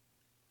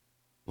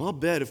 Well, I'll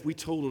bet if we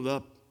totaled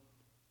up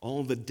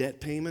all the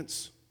debt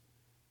payments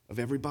of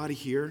everybody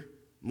here,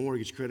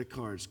 mortgage, credit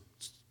cards,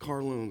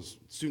 car loans,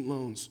 student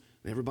loans,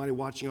 and everybody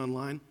watching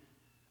online,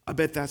 I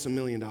bet that's $1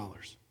 million.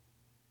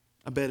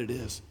 I bet it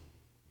is.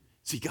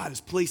 See, God has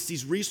placed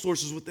these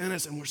resources within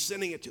us, and we're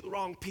sending it to the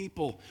wrong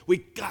people. We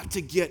got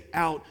to get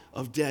out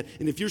of debt.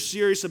 And if you're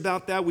serious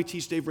about that, we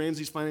teach Dave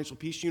Ramsey's Financial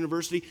Peace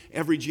University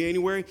every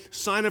January.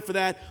 Sign up for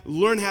that,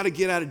 learn how to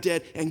get out of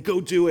debt, and go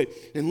do it.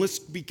 And let's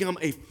become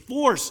a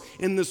force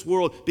in this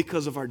world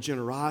because of our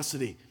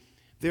generosity.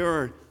 There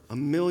are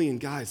 1 million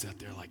guys out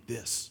there like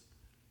this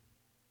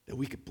that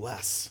we could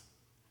bless,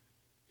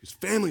 whose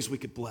families we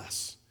could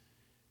bless,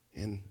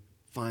 and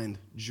find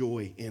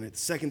joy in it.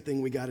 Second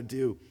thing we got to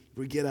do, if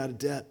we get out of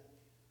debt,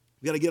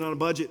 we got to get on a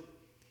budget.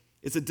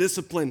 It's a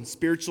discipline,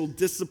 spiritual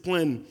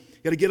discipline.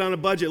 You got to get on a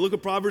budget. Look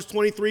what Proverbs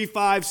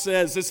 23:5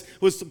 says. This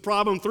was the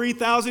problem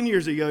 3,000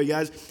 years ago, you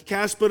guys.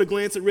 Cast but a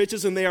glance at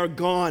riches, and they are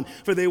gone,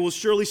 for they will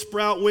surely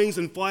sprout wings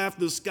and fly off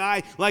the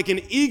sky like an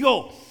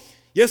eagle.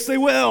 Yes, they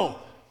will.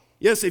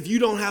 Yes, if you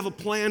don't have a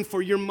plan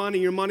for your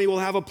money will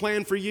have a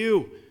plan for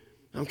you.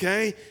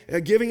 Okay?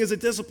 Giving is a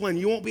discipline.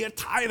 You won't be a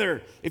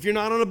tither if you're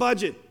not on a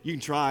budget. You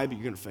can try, but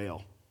you're going to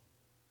fail.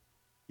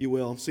 You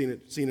will. I've seen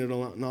it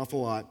an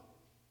awful lot.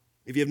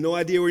 If you have no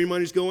idea where your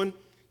money's going,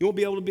 you won't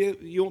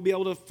be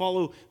able to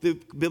follow the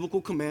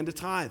biblical command to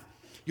tithe.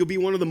 you'll be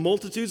one of the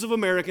multitudes of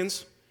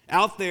Americans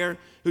out there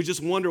who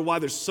just wonder why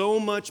there's so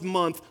much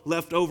month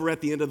left over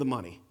at the end of the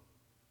money.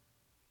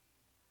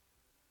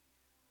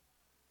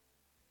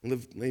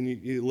 And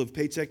you live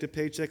paycheck to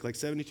paycheck like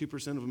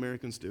 72% of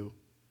Americans do.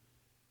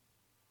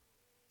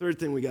 Third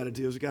thing we got to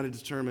do is we got to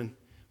determine,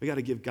 we got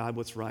to give God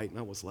what's right,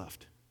 not what's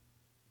left.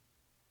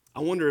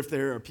 I wonder if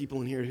there are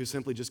people in here who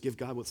simply just give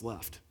God what's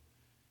left.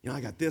 I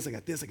got this,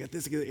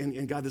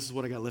 and God, this is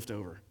what I got left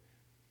over.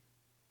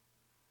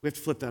 We have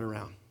to flip that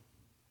around.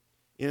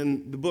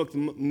 In the book, The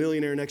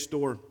Millionaire Next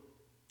Door,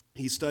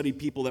 he studied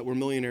people that were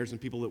millionaires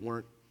and people that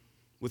weren't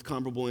with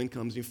comparable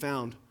incomes. He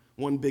found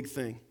one big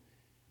thing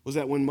was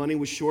that when money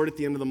was short at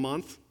the end of the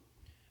month,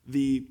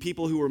 the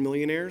people who were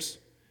millionaires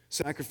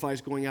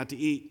sacrificed going out to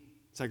eat,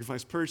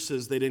 sacrificed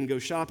purchases. They didn't go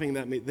shopping.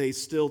 They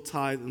still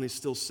tithed and they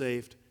still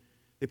saved.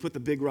 They put the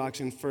big rocks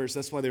in first.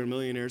 That's why they were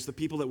millionaires. The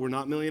people that were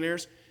not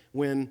millionaires,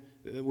 when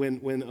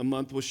a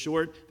month was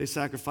short, they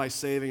sacrificed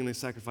saving and they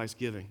sacrificed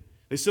giving.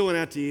 They still went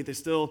out to eat. They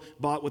still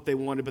bought what they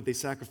wanted, but they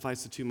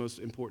sacrificed the two most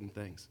important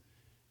things.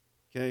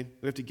 Okay?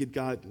 We have to give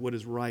God what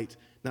is right,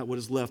 not what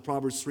is left.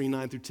 Proverbs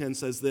 3:9-10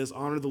 says this,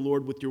 honor the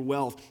Lord with your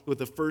wealth, with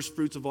the first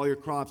fruits of all your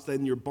crops.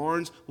 Then your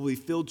barns will be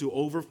filled to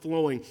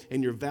overflowing,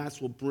 and your vats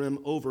will brim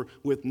over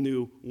with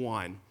new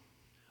wine.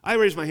 I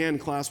raised my hand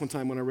in class one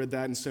time when I read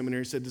that in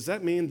seminary. I said, does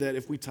that mean that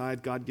if we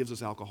tithe, God gives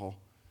us alcohol?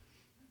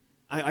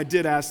 I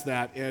did ask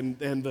that, and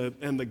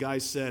the guy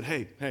said,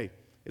 hey,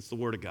 it's the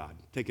word of God.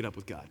 Take it up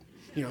with God.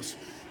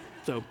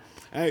 So,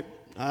 hey,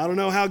 I don't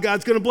know how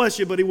God's going to bless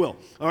you, but he will.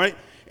 All right?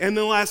 And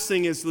the last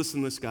thing is,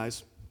 listen to this,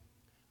 guys.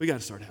 We got to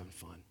start having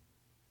fun.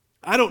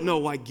 I don't know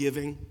why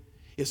giving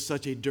is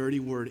such a dirty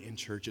word in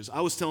churches.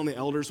 I was telling the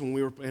elders when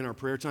we were in our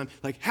prayer time,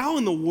 like, how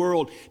in the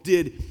world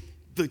did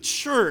the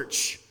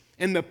church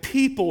and the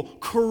people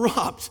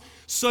corrupt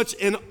such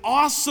an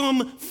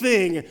awesome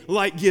thing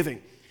like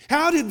giving?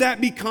 How did that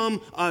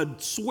become a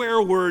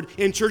swear word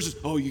in churches?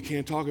 Oh, you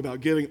can't talk about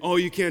giving. Oh,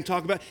 you can't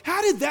talk about.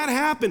 How did that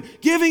happen?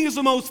 Giving is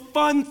the most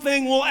fun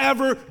thing we'll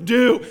ever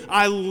do.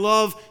 I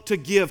love to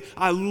give.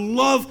 I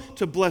love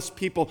to bless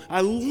people.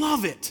 I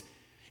love it.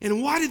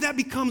 And why did that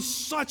become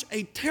such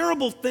a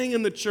terrible thing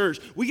in the church?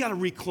 We got to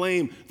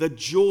reclaim the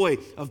joy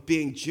of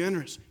being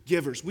generous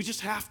givers. We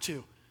just have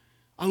to.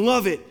 I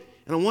love it.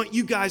 And I want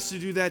you guys to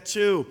do that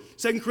too.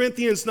 2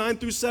 Corinthians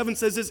 9-7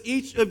 says this,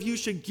 each of you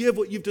should give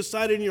what you've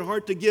decided in your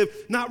heart to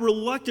give, not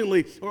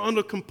reluctantly or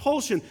under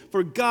compulsion,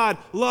 for God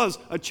loves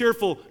a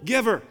cheerful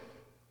giver.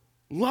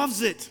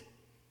 Loves it.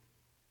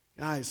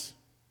 Guys,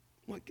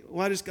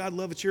 why does God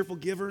love a cheerful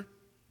giver?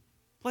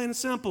 Plain and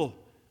simple.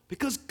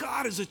 Because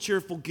God is a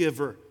cheerful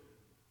giver.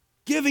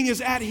 Giving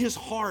is at his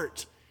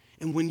heart.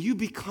 And when you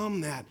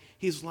become that,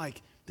 he's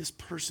like, this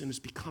person is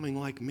becoming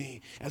like me.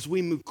 As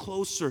we move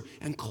closer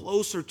and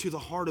closer to the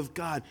heart of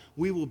God,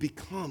 we will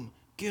become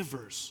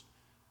givers.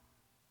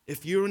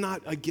 If you're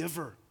not a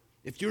giver,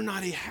 if you're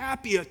not a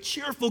happy, a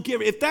cheerful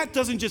giver, if that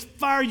doesn't just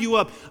fire you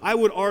up, I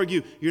would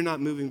argue you're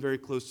not moving very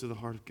close to the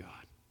heart of God.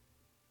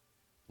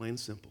 Plain and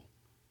simple.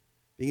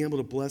 Being able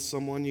to bless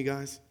someone, you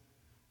guys,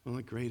 one of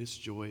the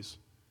greatest joys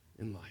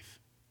in life.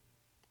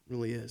 It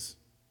really is.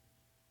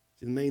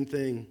 See, the main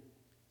thing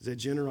is that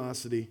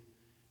generosity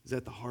is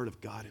at the heart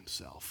of God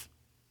himself.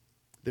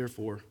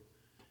 Therefore,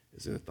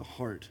 is at the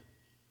heart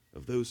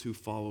of those who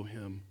follow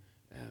him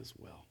as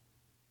well.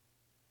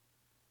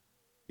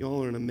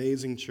 Y'all are an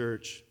amazing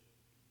church.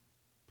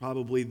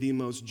 Probably the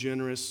most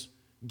generous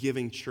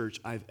giving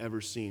church I've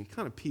ever seen. What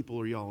kind of people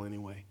are y'all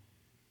anyway?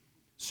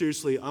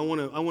 Seriously, I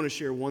want to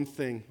share one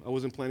thing. I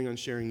wasn't planning on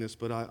sharing this,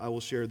 but I will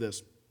share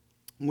this.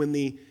 When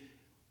the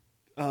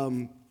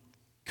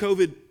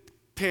COVID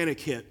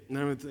panic hit and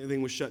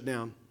everything was shut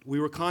down, we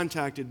were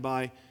contacted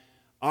by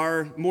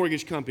our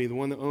mortgage company, the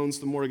one that owns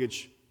the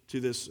mortgage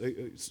to this,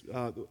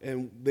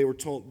 and we were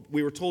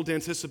told to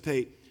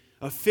anticipate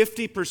a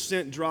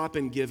 50% drop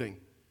in giving.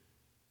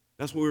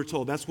 That's what we were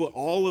told. That's what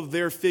all of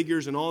their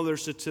figures and all of their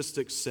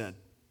statistics said,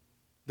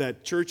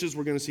 that churches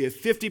were going to see a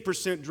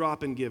 50%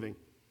 drop in giving.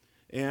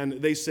 And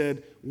they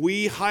said,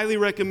 we highly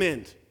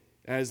recommend,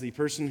 as the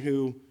person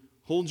who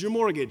holds your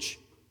mortgage,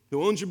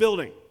 who owns your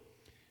building,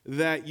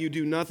 that you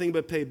do nothing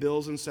but pay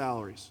bills and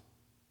salaries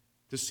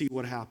to see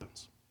what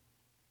happens.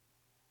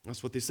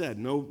 That's what they said.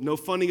 No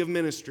funding of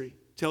ministry.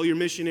 Tell your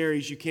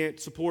missionaries you can't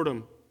support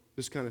them.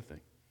 This kind of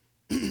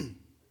thing.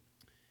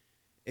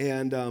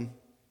 And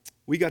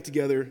we got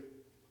together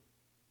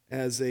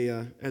as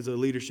a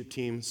leadership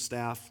team,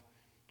 staff,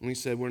 and we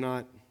said we're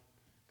not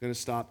going to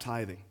stop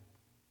tithing.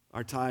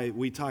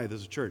 We tithe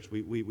as a church.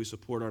 We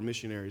support our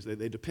missionaries.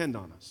 They depend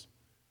on us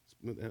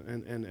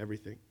and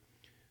everything.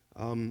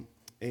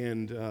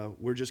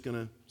 We're just going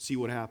to see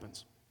what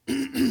happens.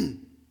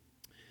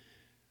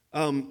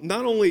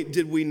 Not only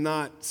did we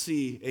not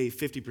see a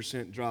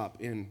 50%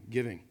 drop in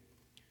giving,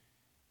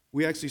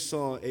 we actually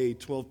saw a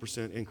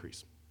 12%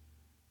 increase.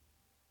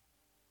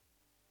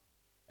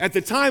 At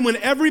the time when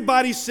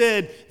everybody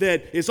said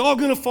that it's all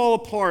going to fall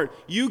apart,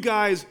 you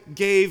guys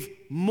gave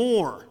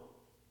more.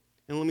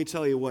 And let me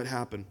tell you what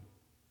happened.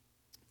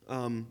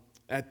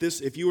 at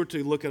this, if you were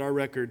to look at our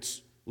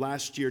records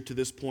last year to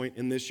this point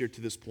and this year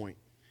to this point,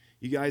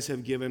 you guys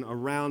have given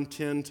around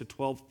 $10,000 to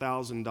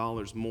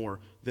 $12,000 more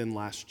than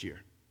last year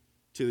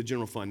to the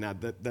general fund. Now,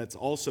 that's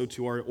also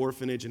to our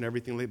orphanage and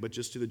everything, but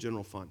just to the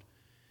general fund.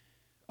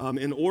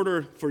 In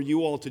order for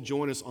you all to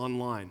join us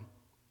online,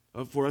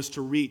 for us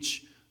to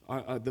reach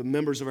the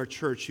members of our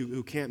church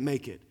who can't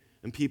make it,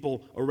 and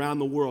people around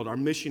the world, our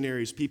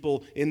missionaries,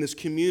 people in this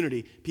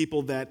community,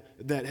 people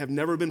that have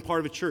never been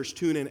part of a church,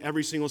 tune in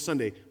every single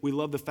Sunday. We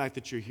love the fact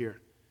that you're here.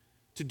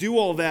 To do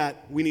all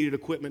that, we needed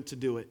equipment to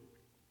do it.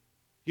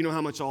 You know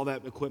how much all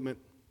that equipment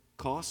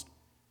cost?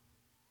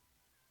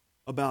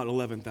 About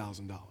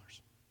 $11,000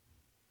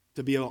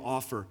 to be able to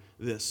offer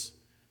this.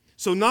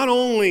 So not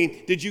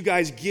only did you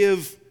guys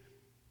give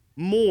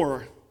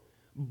more,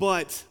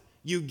 but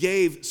you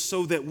gave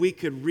so that we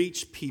could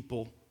reach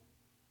people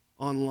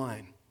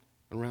online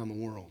around the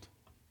world.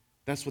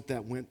 That's what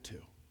that went to.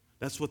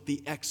 That's what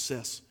the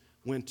excess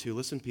went to.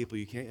 Listen, people,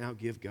 you can't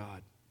outgive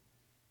God.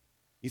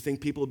 You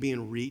think people are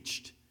being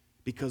reached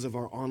because of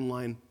our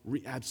online?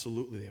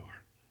 Absolutely they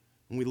are.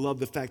 And we love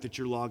the fact that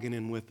you're logging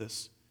in with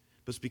us.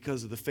 But it's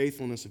because of the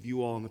faithfulness of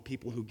you all and the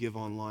people who give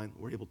online,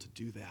 we're able to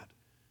do that.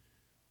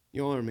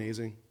 You all are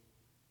amazing.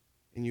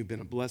 And you've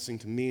been a blessing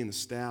to me and the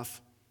staff.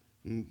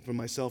 And for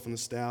myself and the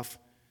staff,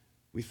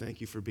 we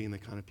thank you for being the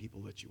kind of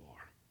people that you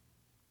are.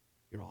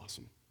 You're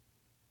awesome.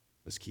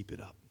 Let's keep it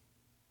up.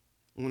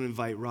 I want to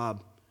invite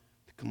Rob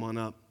to come on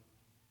up.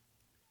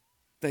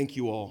 Thank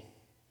you all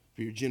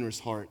for your generous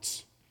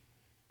hearts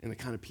and the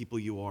kind of people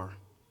you are,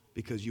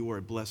 because you are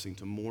a blessing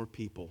to more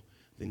people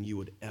than you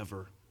would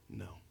ever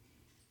know.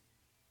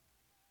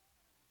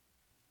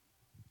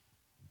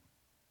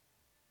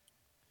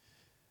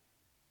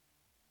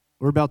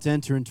 We're about to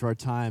enter into our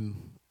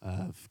time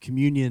of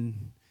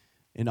communion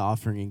and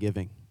offering and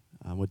giving,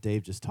 what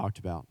Dave just talked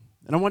about.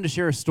 And I wanted to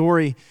share a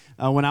story.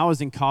 When I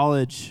was in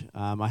college,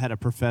 I had a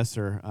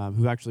professor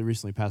who actually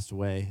recently passed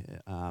away.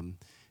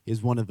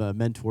 He's one of the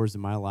mentors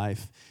in my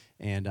life.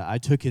 And I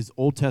took his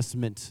Old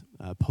Testament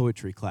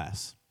poetry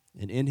class.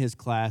 And in his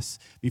class,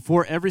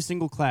 before every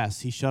single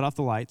class, he shut off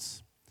the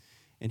lights.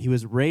 And he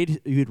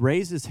would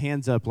raise his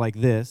hands up like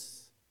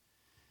this.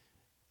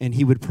 And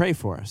he would pray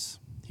for us.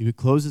 He would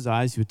close his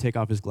eyes. He would take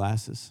off his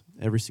glasses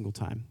every single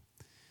time.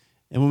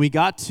 And when we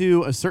got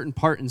to a certain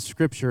part in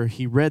Scripture,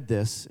 he read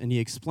this, and he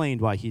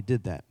explained why he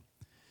did that.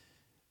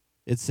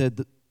 It said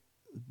that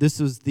this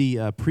was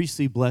the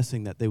priestly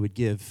blessing that they would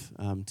give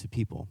to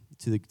people,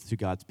 to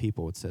God's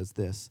people. It says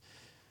this: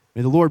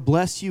 "May the Lord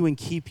bless you and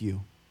keep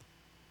you.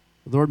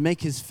 The Lord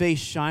make his face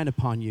shine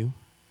upon you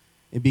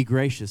and be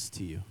gracious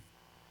to you.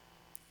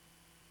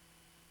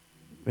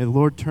 May the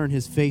Lord turn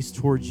his face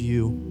towards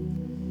you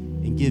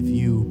and give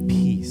you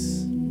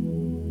peace."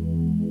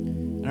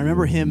 And I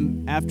remember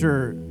him,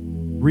 after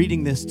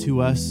reading this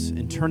to us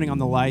and turning on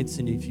the lights,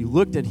 and if you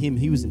looked at him,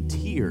 he was in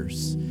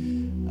tears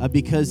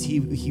because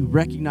he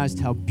recognized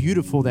how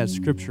beautiful that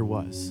scripture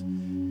was.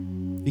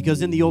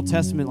 Because in the Old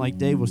Testament, like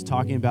Dave was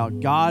talking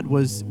about, God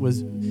was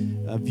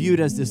viewed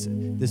as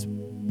this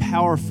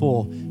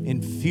powerful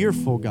and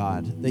fearful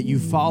God that you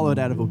followed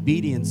out of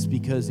obedience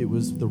because it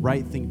was the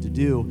right thing to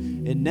do.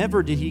 And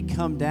never did he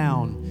come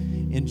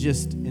down and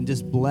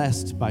just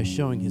blessed by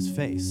showing his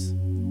face.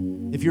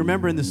 If you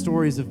remember in the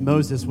stories of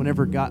Moses,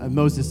 whenever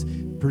Moses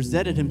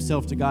presented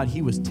himself to God,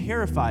 he was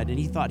terrified and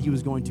he thought he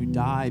was going to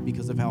die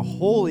because of how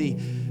holy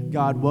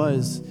God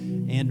was.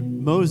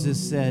 And Moses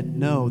said,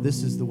 "No,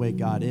 this is the way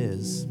God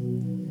is.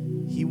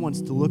 He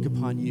wants to look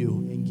upon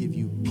you and give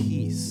you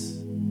peace."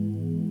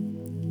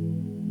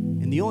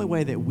 And the only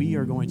way that we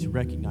are going to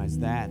recognize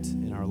that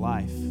in our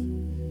life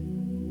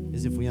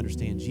is if we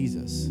understand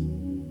Jesus.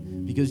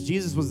 Because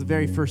Jesus was the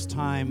very first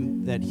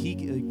time that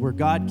where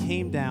God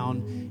came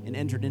down and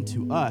entered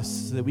into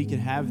us so that we could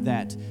have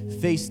that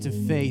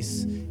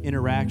face-to-face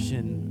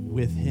interaction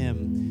with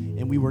him.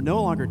 And we were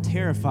no longer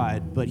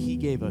terrified, but he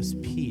gave us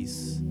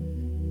peace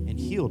and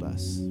healed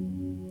us.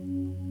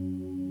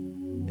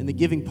 And the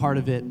giving part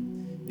of it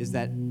is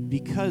that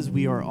because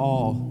we are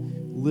all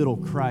little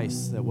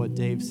Christs, that what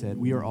Dave said,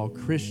 we are all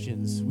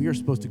Christians, we are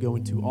supposed to go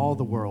into all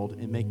the world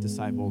and make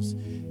disciples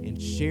and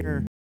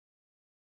share